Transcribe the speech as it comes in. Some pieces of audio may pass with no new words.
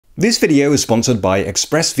This video is sponsored by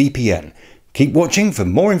ExpressVPN. Keep watching for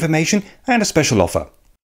more information and a special offer.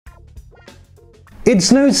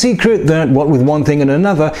 It's no secret that, what with one thing and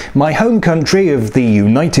another, my home country of the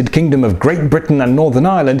United Kingdom of Great Britain and Northern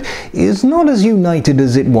Ireland is not as united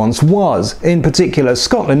as it once was. In particular,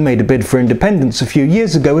 Scotland made a bid for independence a few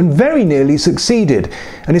years ago and very nearly succeeded,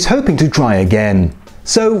 and is hoping to try again.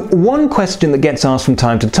 So, one question that gets asked from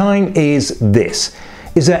time to time is this: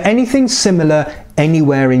 is there anything similar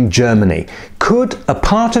anywhere in Germany? Could a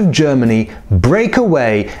part of Germany break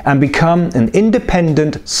away and become an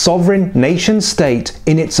independent, sovereign nation-state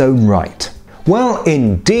in its own right? Well,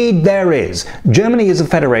 indeed there is. Germany is a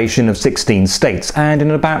federation of 16 states, and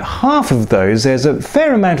in about half of those there's a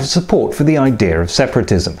fair amount of support for the idea of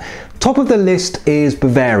separatism. Top of the list is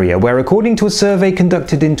Bavaria, where according to a survey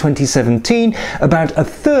conducted in 2017, about a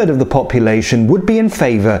third of the population would be in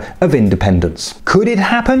favour of independence. Could it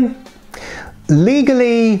happen?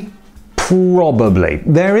 Legally, probably.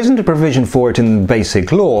 There isn't a provision for it in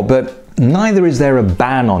basic law, but neither is there a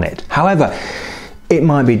ban on it. However, it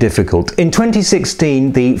might be difficult. In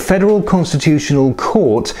 2016, the Federal Constitutional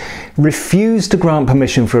Court refused to grant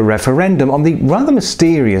permission for a referendum on the rather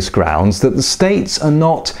mysterious grounds that the states are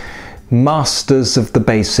not masters of the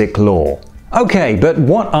basic law. Okay, but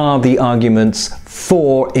what are the arguments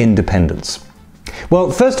for independence?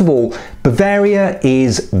 Well, first of all, Bavaria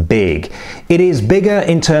is big. It is bigger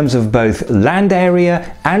in terms of both land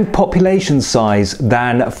area and population size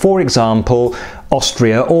than, for example,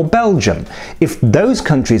 Austria or Belgium. If those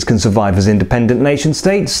countries can survive as independent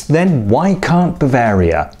nation-states, then why can't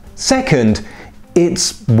Bavaria? Second,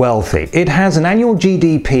 it's wealthy. It has an annual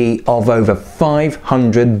GDP of over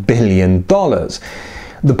 $500 billion.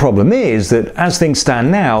 The problem is that, as things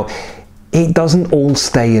stand now, it doesn't all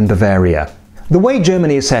stay in Bavaria. The way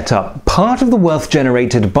Germany is set up, part of the wealth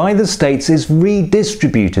generated by the states is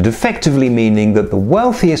redistributed, effectively meaning that the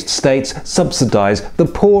wealthiest states subsidize the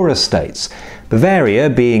poorer states. Bavaria,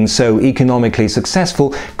 being so economically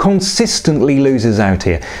successful, consistently loses out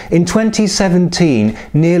here. In 2017,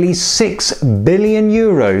 nearly €6 billion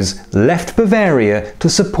left Bavaria to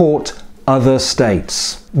support other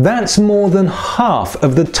states. That's more than half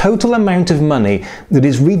of the total amount of money that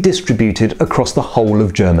is redistributed across the whole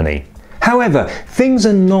of Germany. However, things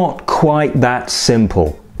are not quite that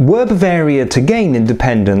simple. Were Bavaria to gain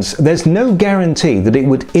independence, there's no guarantee that it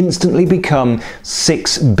would instantly become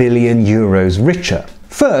 €6 billion richer.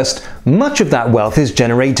 First, much of that wealth is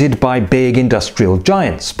generated by big industrial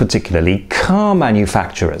giants, particularly car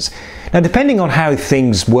manufacturers. Now, depending on how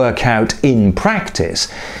things work out in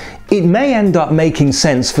practice, it may end up making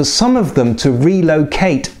sense for some of them to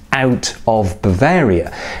relocate out of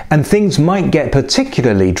Bavaria, and things might get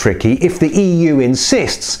particularly tricky if the EU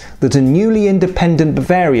insists that a newly independent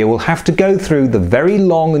Bavaria will have to go through the very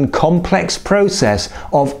long and complex process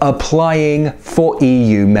of applying for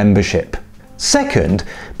EU membership. Second,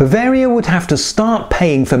 Bavaria would have to start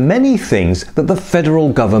paying for many things that the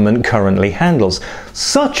federal government currently handles,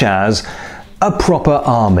 such as a proper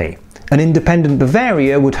army. An independent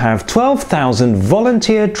Bavaria would have 12,000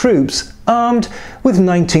 volunteer troops armed with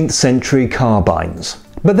 19th century carbines.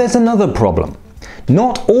 But there's another problem.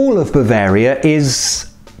 Not all of Bavaria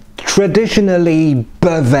is traditionally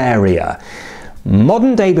Bavaria.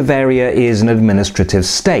 Modern-day Bavaria is an administrative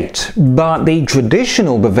state, but the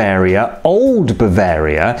traditional Bavaria, Old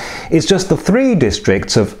Bavaria, is just the three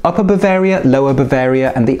districts of Upper Bavaria, Lower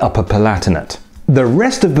Bavaria and the Upper Palatinate. The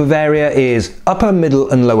rest of Bavaria is Upper, Middle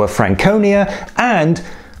and Lower Franconia and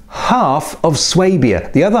half of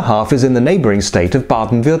Swabia. The other half is in the neighbouring state of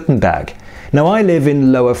Baden-Württemberg. Now, I live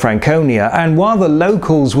in Lower Franconia, and while the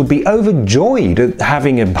locals would be overjoyed at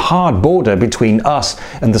having a hard border between us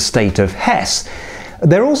and the state of Hesse,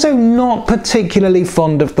 they're also not particularly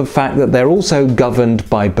fond of the fact that they're also governed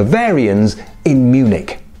by Bavarians in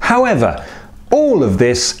Munich. However, all of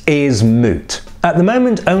this is moot. At the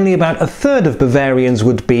moment, only about a third of Bavarians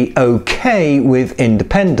would be okay with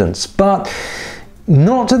independence, but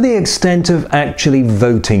not to the extent of actually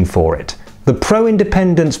voting for it. The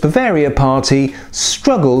pro-independence Bavaria Party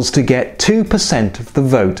struggles to get 2% of the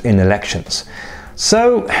vote in elections.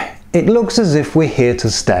 So it looks as if we're here to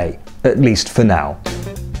stay, at least for now.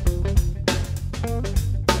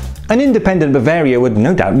 An independent Bavaria would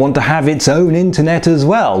no doubt want to have its own internet as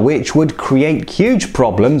well, which would create huge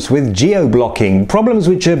problems with geo-blocking, problems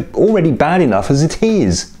which are already bad enough as it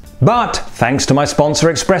is. But thanks to my sponsor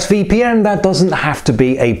ExpressVPN, that doesn't have to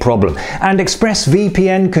be a problem. And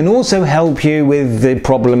ExpressVPN can also help you with the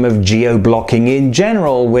problem of geo-blocking in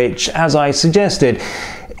general, which, as I suggested,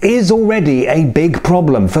 is already a big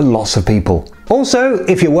problem for lots of people. Also,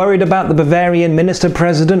 if you're worried about the Bavarian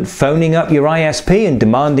minister-president phoning up your ISP and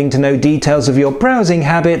demanding to know details of your browsing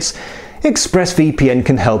habits, ExpressVPN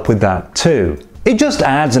can help with that too. It just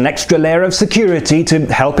adds an extra layer of security to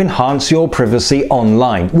help enhance your privacy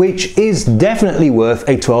online, which is definitely worth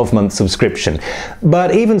a 12-month subscription.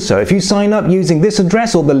 But even so, if you sign up using this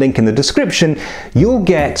address or the link in the description, you'll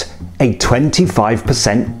get a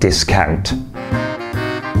 25% discount.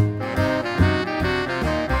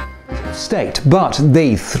 State, but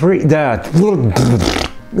the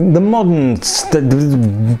modern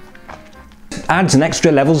adds an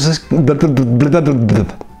extra level.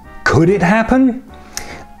 Could it happen?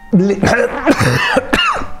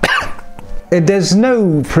 There's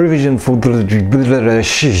no provision for the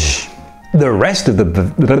rest of the